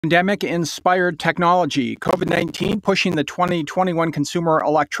Pandemic-inspired technology, COVID-19 pushing the 2021 Consumer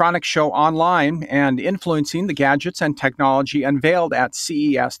Electronics Show online and influencing the gadgets and technology unveiled at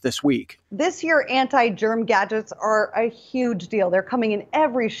CES this week. This year, anti-germ gadgets are a huge deal. They're coming in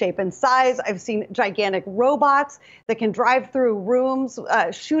every shape and size. I've seen gigantic robots that can drive through rooms,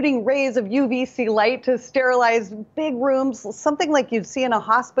 shooting rays of UVC light to sterilize big rooms, something like you'd see in a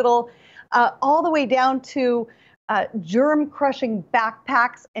hospital, all the way down to germ-crushing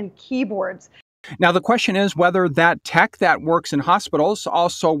backpacks and keyboards. Now, the question is whether that tech that works in hospitals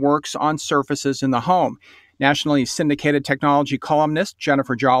also works on surfaces in the home. Nationally syndicated technology columnist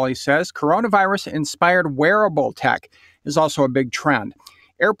Jennifer Jolly says coronavirus-inspired wearable tech is also a big trend.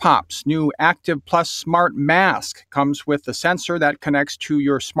 AirPop's new Active Plus Smart Mask comes with the sensor that connects to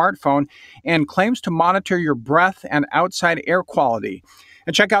your smartphone and claims to monitor your breath and outside air quality.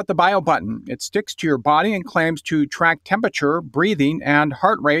 And check out the Bio button. It sticks to your body and claims to track temperature, breathing, and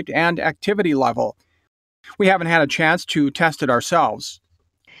heart rate and activity level. We haven't had a chance to test it ourselves.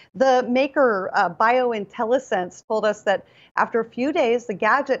 The maker, BioIntelliSense, told us that after a few days, the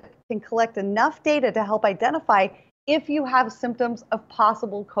gadget can collect enough data to help identify if you have symptoms of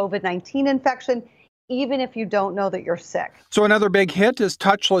possible COVID-19 infection, even if you don't know that you're sick. So another big hit is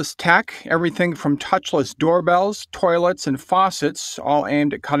touchless tech, everything from touchless doorbells, toilets, and faucets, all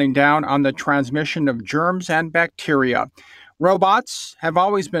aimed at cutting down on the transmission of germs and bacteria. Robots have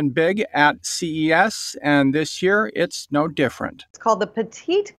always been big at CES, and this year it's no different. It's called the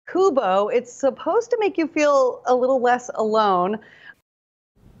Petite Kubo. It's supposed to make you feel a little less alone.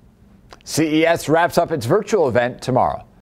 CES wraps up its virtual event tomorrow.